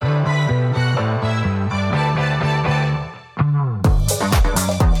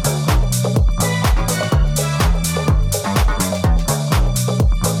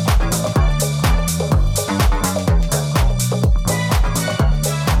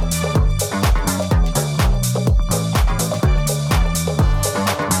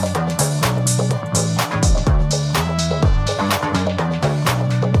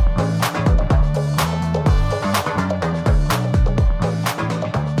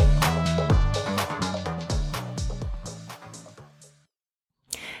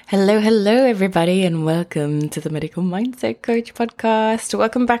Hello, everybody, and welcome to the Medical Mindset Coach podcast.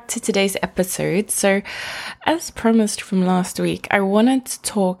 Welcome back to today's episode. So, as promised from last week, I wanted to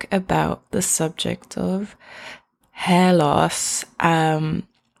talk about the subject of hair loss,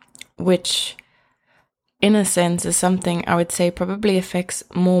 which, in a sense, is something I would say probably affects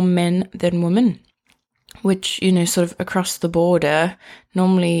more men than women, which, sort of across the border,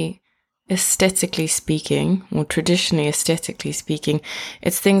 normally aesthetically speaking, or traditionally aesthetically speaking,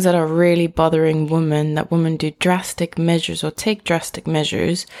 it's things that are really bothering women, that women do drastic measures or take drastic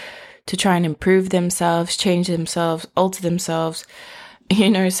measures to try and improve themselves, change themselves, alter themselves.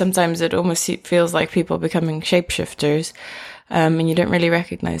 Sometimes it almost feels like people becoming shapeshifters, and you don't really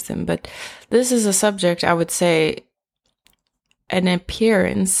recognize them. But this is a subject, I would say, an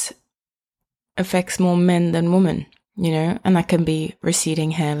appearance affects more men than women. And that can be receding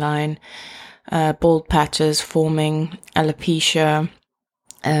hairline, bald patches forming, alopecia,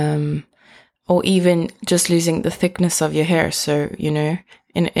 or even just losing the thickness of your hair. So,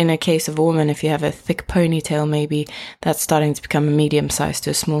 in a case of a woman, if you have a thick ponytail, maybe that's starting to become a medium size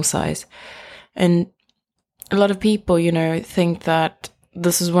to a small size. And a lot of people, think that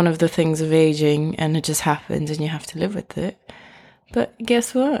this is one of the things of aging and it just happens and you have to live with it. But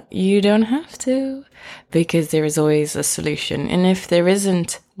guess what? You don't have to, because there is always a solution. And if there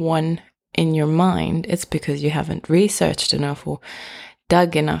isn't one in your mind, it's because you haven't researched enough or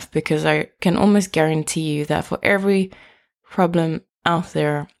dug enough, because I can almost guarantee you that for every problem out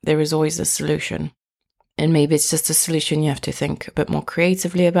there, there is always a solution. And maybe it's just a solution you have to think a bit more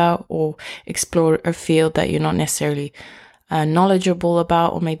creatively about, or explore a field that you're not necessarily knowledgeable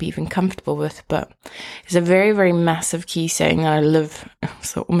about, or maybe even comfortable with. But it's a very, very massive key saying that I live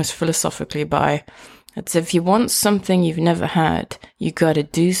so almost philosophically by. It's if you want something you've never had, you got to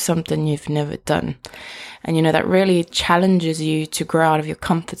do something you've never done. And that really challenges you to grow out of your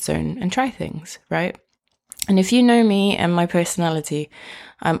comfort zone and try things, right? And if you know me and my personality,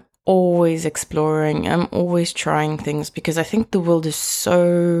 I'm always exploring, I'm always trying things, because I think the world is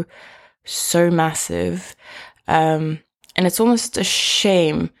so massive. And it's almost a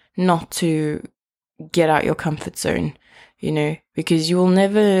shame not to get out your comfort zone, because you will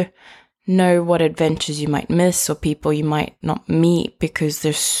never know what adventures you might miss or people you might not meet, because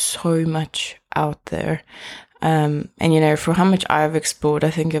there's so much out there. And, for how much I've explored,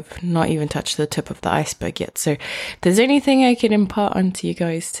 I think I've not even touched the tip of the iceberg yet. So if there's anything I can impart onto you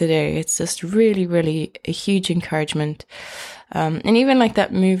guys today, it's just really, really a huge encouragement. And even like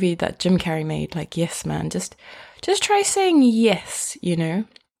that movie that Jim Carrey made, like, Yes Man, just try saying yes,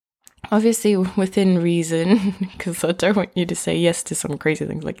 obviously within reason, because I don't want you to say yes to some crazy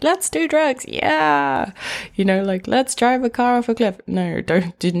things like, let's do drugs. Yeah. Like, let's drive a car off a cliff. No,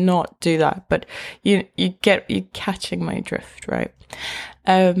 do not do that. But you're catching my drift, right?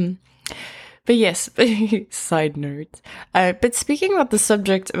 But yes, side note. But speaking about the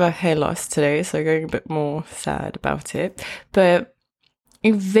subject about hair loss today, so going a bit more sad about it, but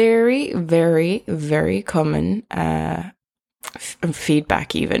a very, very, very common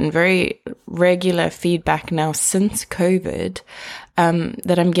feedback, even very regular feedback now since COVID,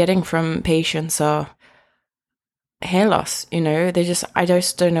 that I'm getting from patients are hair loss. I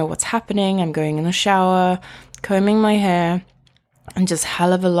just don't know what's happening. I'm going in the shower, combing my hair, and just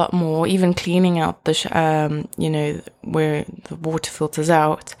hell of a lot more, even cleaning out the, where the water filters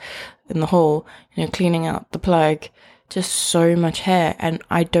out in the hole, cleaning out the plug. Just so much hair, and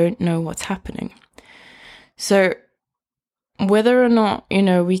I don't know what's happening. So whether or not,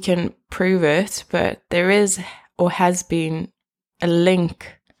 we can prove it, but there is or has been a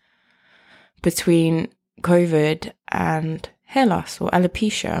link between COVID and hair loss or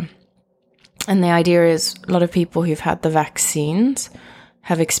alopecia. And the idea is a lot of people who've had the vaccines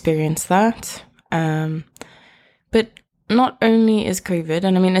have experienced that. But not only is COVID,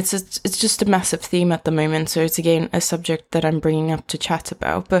 and I mean, it's just a massive theme at the moment, so it's again a subject that I'm bringing up to chat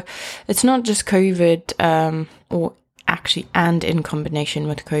about, but it's not just COVID, or actually, and in combination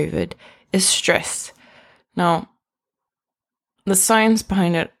with COVID, is stress. Now, the science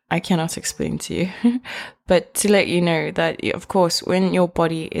behind it, I cannot explain to you, but to let you know that, of course, when your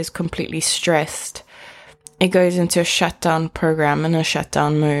body is completely stressed, it goes into a shutdown program and a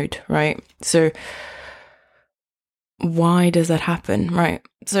shutdown mode, right? So why does that happen, right?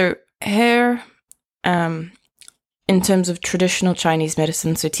 So hair, in terms of traditional Chinese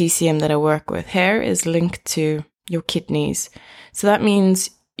medicine, so TCM that I work with, hair is linked to your kidneys. So that means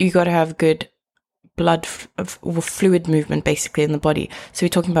you got to have good blood or fluid movement basically in the body. So we're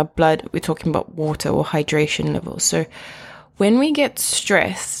talking about blood, we're talking about water or hydration levels. So when we get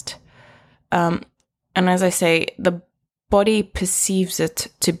stressed, and as I say, the body perceives it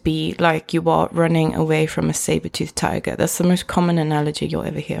to be like you are running away from a saber-toothed tiger. That's the most common analogy you'll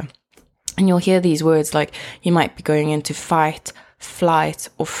ever hear. And you'll hear these words like you might be going into fight, flight,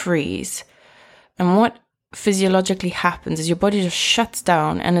 or freeze. And what physiologically happens is your body just shuts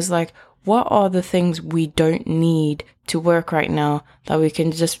down and is like, what are the things we don't need to work right now that we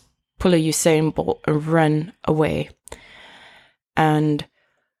can just pull a Usain Bolt and run away? And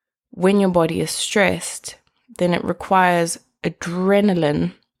when your body is stressed, then it requires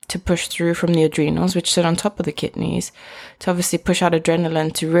adrenaline to push through from the adrenals, which sit on top of the kidneys, to obviously push out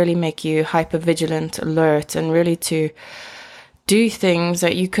adrenaline to really make you hypervigilant, alert, and really to do things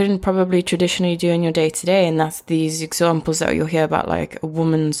that you couldn't probably traditionally do in your day-to-day. And that's these examples that you'll hear about, like a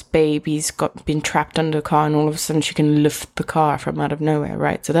woman's baby's been trapped under a car and all of a sudden she can lift the car from out of nowhere,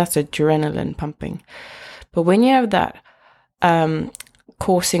 right? So that's adrenaline pumping. But when you have that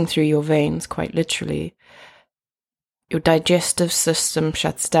coursing through your veins, quite literally, your digestive system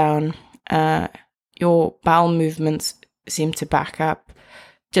shuts down, your bowel movements seem to back up,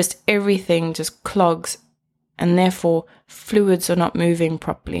 just everything just clogs, and therefore fluids are not moving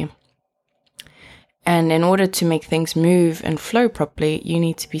properly. And in order to make things move and flow properly, you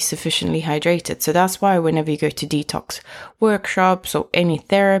need to be sufficiently hydrated. So that's why whenever you go to detox workshops or any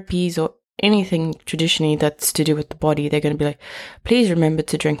therapies or anything traditionally that's to do with the body, they're going to be like, please remember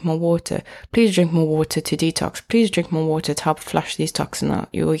to drink more water. Please drink more water to detox. Please drink more water to help flush these toxins out.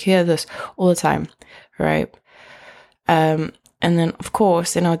 You will hear this all the time, right? And then, of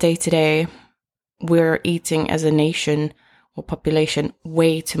course, in our day-to-day, we're eating as a nation or population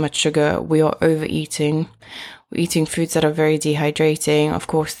way too much sugar. We are overeating. We're eating foods that are very dehydrating. Of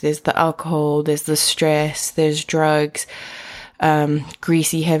course, there's the alcohol, there's the stress, there's drugs,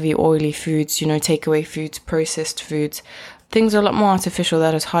 greasy, heavy, oily foods, takeaway foods, processed foods. Things are a lot more artificial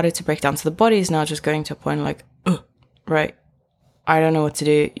that is harder to break down. So the body is now just going to a point like, right, I don't know what to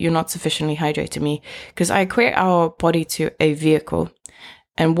do. You're not sufficiently hydrating me. Because I equate our body to a vehicle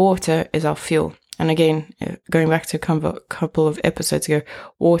and water is our fuel. And again, going back to a couple of episodes ago,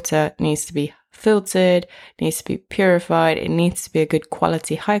 water needs to be filtered, needs to be purified. It needs to be a good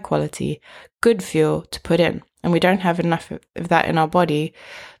quality, high quality, good fuel to put in. And we don't have enough of that in our body.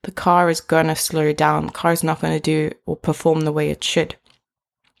 The car is going to slow down. The car is not going to do or perform the way it should.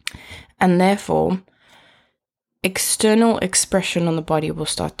 And therefore, external expression on the body will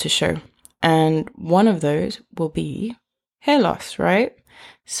start to show. And one of those will be hair loss, right?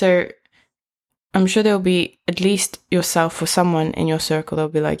 So I'm sure there'll be at least yourself or someone in your circle that'll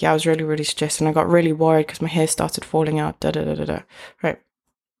be like, yeah, I was really, really stressed and I got really worried because my hair started falling out, right?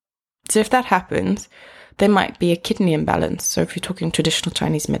 So if that happens, there might be a kidney imbalance. So if you're talking traditional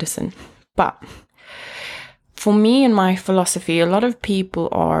Chinese medicine. But for me and my philosophy, a lot of people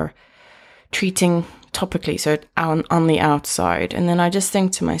are treating topically, so on the outside. And then I just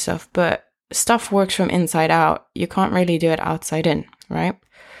think to myself, but stuff works from inside out. You can't really do it outside in, right?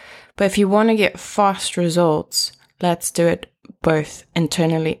 But if you want to get fast results, let's do it both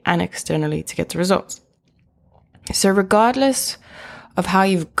internally and externally to get the results. So regardless of how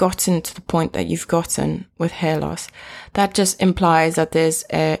you've gotten to the point that you've gotten with hair loss, that just implies that there's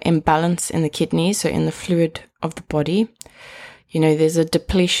an imbalance in the kidneys, so in the fluid of the body. There's a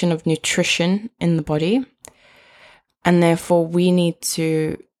depletion of nutrition in the body, and therefore we need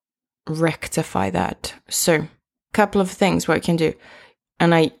to rectify that. So a couple of things what you can do,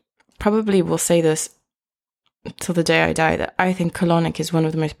 and I probably will say this till the day I die, that I think colonic is one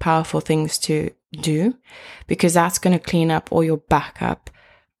of the most powerful things to do, because that's going to clean up all your backup.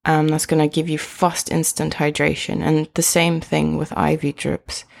 That's going to give you fast, instant hydration. And the same thing with IV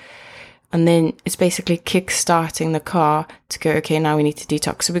drips. And then it's basically kick-starting the car to go, okay, now we need to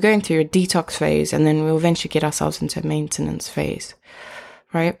detox. So we're going through a detox phase, and then we'll eventually get ourselves into a maintenance phase,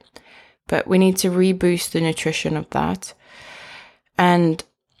 right? But we need to reboost the nutrition of that. And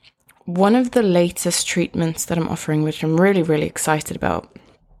one of the latest treatments that I'm offering, which I'm really, really excited about,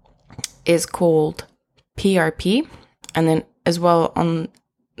 is called PRP. And then as well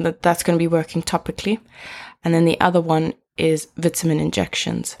that's going to be working topically. And then the other one is vitamin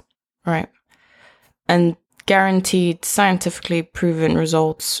injections, right? And guaranteed, scientifically proven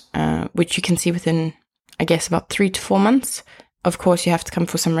results, which you can see within, I guess, about 3 to 4 months. Of course, you have to come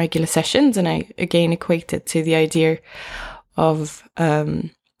for some regular sessions. And I, again, equate it to the idea of,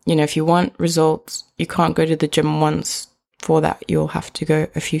 if you want results, you can't go to the gym once. For that, you'll have to go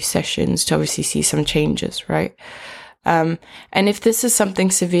a few sessions to obviously see some changes, right? And if this is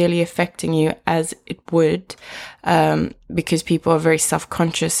something severely affecting you, as it would, because people are very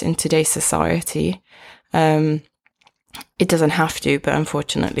self-conscious in today's society, it doesn't have to, but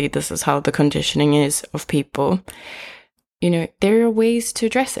unfortunately, this is how the conditioning is of people. there are ways to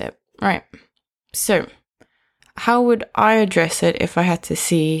address it, right? So how would I address it if I had to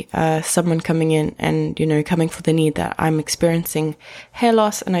see someone coming in and, coming for the need that I'm experiencing hair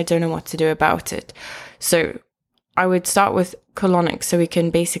loss and I don't know what to do about it? So I would start with colonics, so we can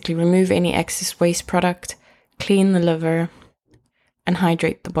basically remove any excess waste product, clean the liver, and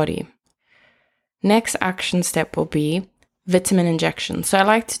hydrate the body. Next action step will be vitamin injection. So I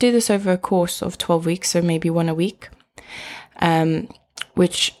like to do this over a course of 12 weeks, so maybe one a week,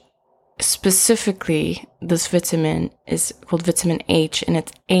 which specifically this vitamin is called vitamin H, and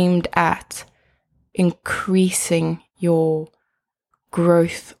it's aimed at increasing your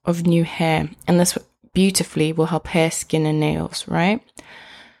growth of new hair. And this beautifully will help hair, skin, and nails, right?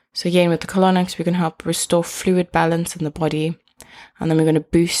 So again, with the colonics, we can help restore fluid balance in the body, and then we're going to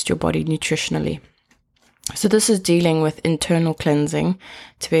boost your body nutritionally. So this is dealing with internal cleansing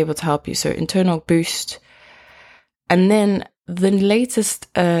to be able to help you. So internal boost. And then the latest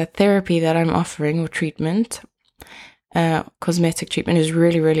therapy that I'm offering, or treatment, cosmetic treatment, is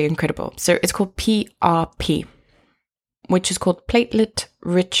really, really incredible. So it's called PRP, which is called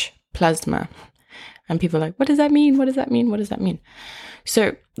platelet-rich plasma. And people are like, what does that mean? What does that mean? What does that mean?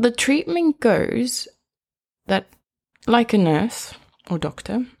 So the treatment goes that, like a nurse or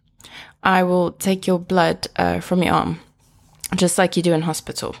doctor, I will take your blood from your arm, just like you do in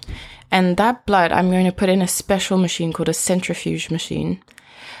hospital. And that blood, I'm going to put in a special machine called a centrifuge machine.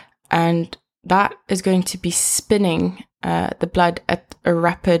 And that is going to be spinning the blood at a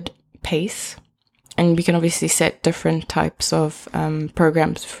rapid pace. And we can obviously set different types of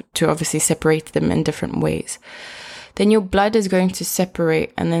programs to obviously separate them in different ways. Then your blood is going to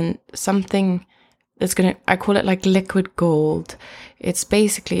separate, and then something that's I call it like liquid gold. It's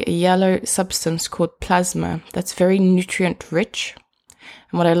basically a yellow substance called plasma that's very nutrient rich.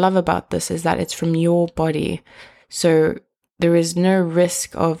 And what I love about this is that it's from your body. So there is no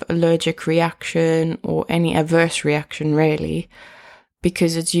risk of allergic reaction or any adverse reaction really,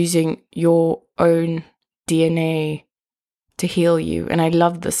 because it's using your own DNA to heal you. And I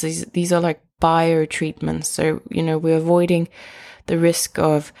love this. These are like bio treatments. So, we're avoiding the risk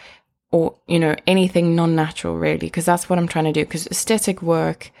of, or, anything non-natural really, because that's what I'm trying to do. Because aesthetic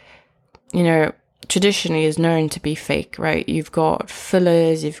work, traditionally is known to be fake, right? You've got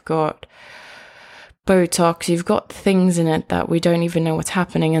fillers, you've got Botox, you've got things in it that we don't even know what's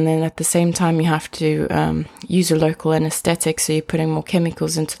happening. And then at the same time, you have to use a local anesthetic. So you're putting more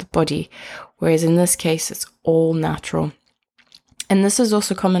chemicals into the body. Whereas in this case, it's all natural. And this is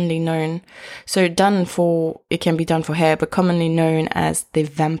also commonly known, so it can be done for hair, but commonly known as the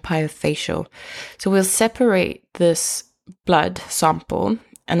vampire facial. So we'll separate this blood sample,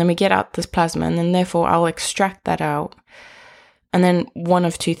 and then we get out this plasma, and then therefore I'll extract that out. And then one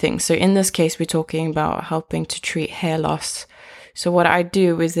of two things. So in this case, we're talking about helping to treat hair loss. So what I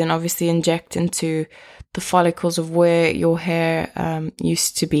do is then obviously inject into the follicles of where your hair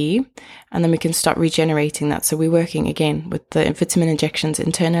used to be, and then we can start regenerating that. So we're working again with the vitamin injections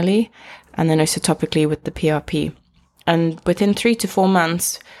internally, and then also topically with the PRP. And within 3 to 4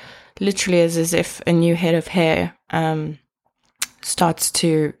 months, literally as if a new head of hair starts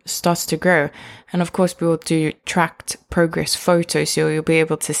to grow. And of course, we will do tracked progress photos, so you'll be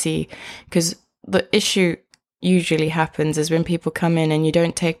able to see, because the issue usually happens is when people come in and you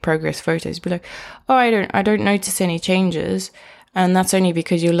don't take progress photos, be like, oh, I don't notice any changes. And that's only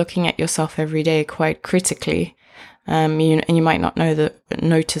because you're looking at yourself every day quite critically. And you might not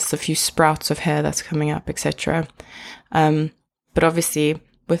notice the few sprouts of hair that's coming up, etc. But obviously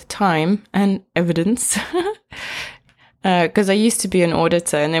with time and evidence, because I used to be an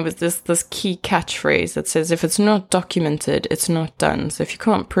auditor, and there was this key catchphrase that says, if it's not documented, it's not done. So if you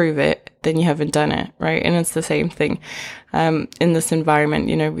can't prove it, then you haven't done it, right? And it's the same thing in this environment.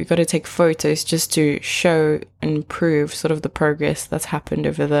 We've got to take photos just to show and prove sort of the progress that's happened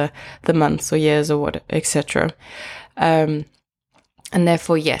over the months or years or what, etc. And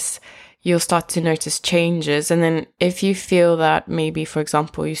therefore, yes, you'll start to notice changes. And then if you feel that maybe, for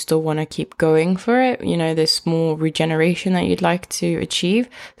example, you still want to keep going for it, there's more regeneration that you'd like to achieve,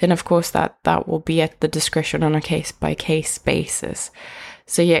 then of course that will be at the discretion on a case by case basis.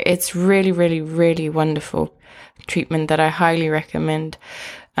 So yeah, it's really, really, really wonderful treatment that I highly recommend.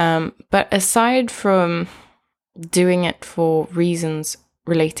 But aside from doing it for reasons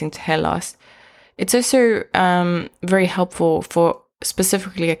relating to hair loss, it's also very helpful for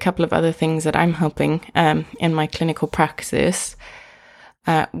specifically a couple of other things that I'm helping in my clinical practice.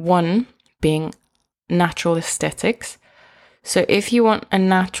 One being natural aesthetics. So if you want a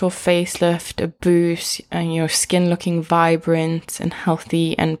natural facelift, a boost, and your skin looking vibrant and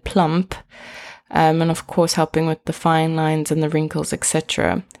healthy and plump, and of course helping with the fine lines and the wrinkles,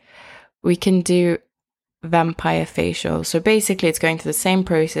 etc., we can do vampire facial. So basically it's going through the same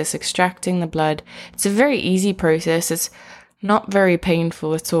process, extracting the blood. It's a very easy process. It's not very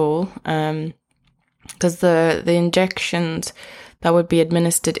painful at all, because the injections that would be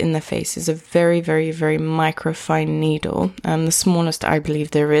administered in the face is a very, very, very microfine needle, the smallest I believe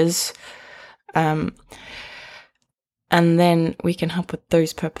there is. And then we can help with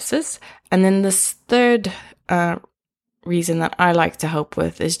those purposes. And then this third reason that I like to help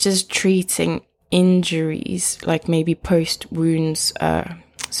with is just treating injuries, like maybe post wounds,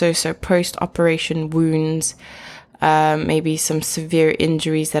 so post-operation wounds, maybe some severe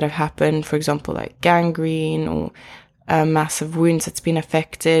injuries that have happened, for example, like gangrene or massive wounds that's been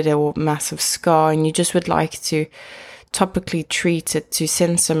affected, or massive scar, and you just would like to topically treat it to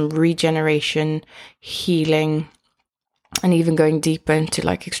send some regeneration, healing, and even going deeper into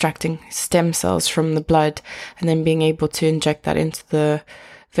like extracting stem cells from the blood and then being able to inject that into the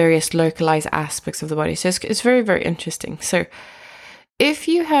various localized aspects of the body. So it's very, very interesting. So if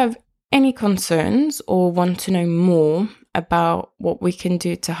you have any concerns or want to know more about what we can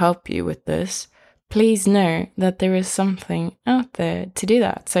do to help you with this, please know that there is something out there to do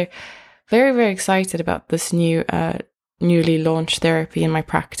that. So very, very excited about this newly launched therapy in my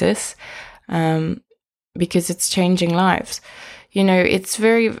practice, because it's changing lives. You know, it's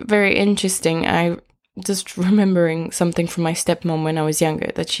very, very interesting. I just remembering something from my stepmom when I was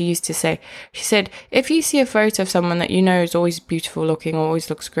younger that she used to say. She said, if you see a photo of someone that you know is always beautiful looking, always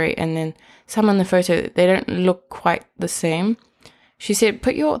looks great, and then someone in the photo, they don't look quite the same, she said,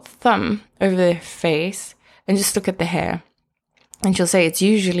 put your thumb over their face and just look at the hair. And she'll say it's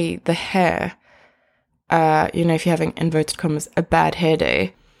usually the hair, if you're having, inverted commas, a bad hair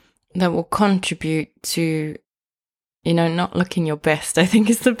day, that will contribute to, not looking your best, I think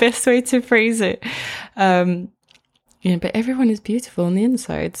is the best way to phrase it. But everyone is beautiful on the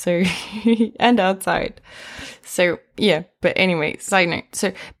inside, so, and outside. So, yeah, but anyway, side note.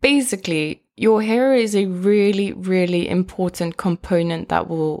 So basically, your hair is a really, really important component that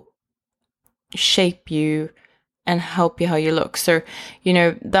will shape you and help you how you look. So,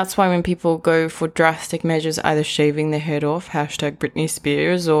 that's why when people go for drastic measures, either shaving their head off, hashtag Britney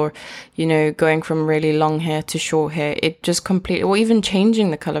Spears, or, going from really long hair to short hair, it just completely, or even changing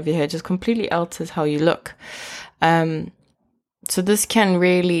the color of your hair, just completely alters how you look. So this can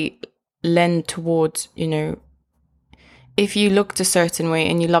really lend towards, if you looked a certain way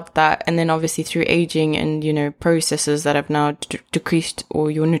and you loved that, and then obviously through aging and, processes that have now decreased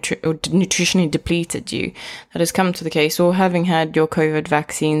or you're nutritionally depleted you, that has come to the case, or having had your COVID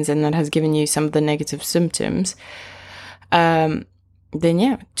vaccines and that has given you some of the negative symptoms, then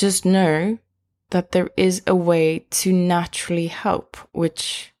yeah, just know that there is a way to naturally help,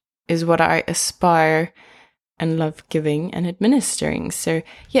 which is what I aspire and love giving and administering. So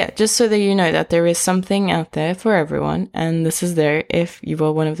yeah, just so that you know that there is something out there for everyone, and this is there if you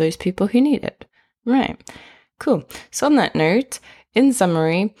are one of those people who need it. Right. Cool. So on that note, in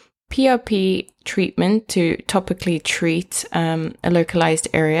summary, PRP treatment to topically treat a localized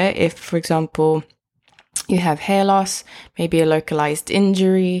area. If, for example, you have hair loss, maybe a localized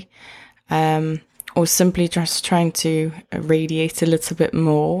injury, or simply just trying to radiate a little bit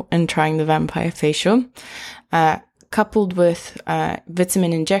more and trying the vampire facial, coupled with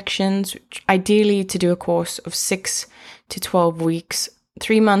vitamin injections, ideally to do a course of 6 to 12 weeks.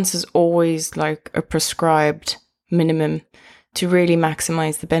 3 months is always like a prescribed minimum to really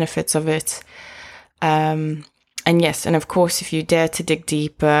maximize the benefits of it. And yes, and of course, if you dare to dig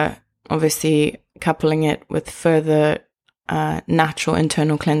deeper, obviously coupling it with further natural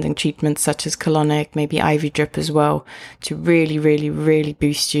internal cleansing treatments such as colonic, maybe IV drip as well, to really, really, really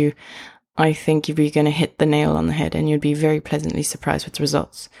boost you. I think you're going to hit the nail on the head and you'll be very pleasantly surprised with the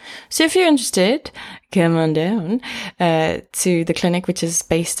results. So if you're interested, come on down to the clinic, which is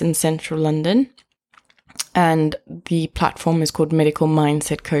based in central London. And the platform is called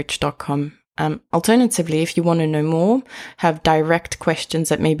medicalmindsetcoach.com. Alternatively, if you want to know more, have direct questions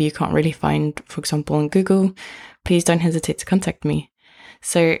that maybe you can't really find, for example, on Google, please don't hesitate to contact me.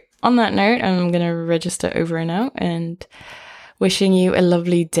 So on that note, I'm going to register over and out, and wishing you a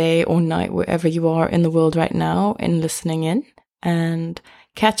lovely day or night wherever you are in the world right now and listening in, and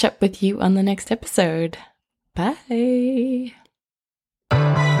catch up with you on the next episode. Bye.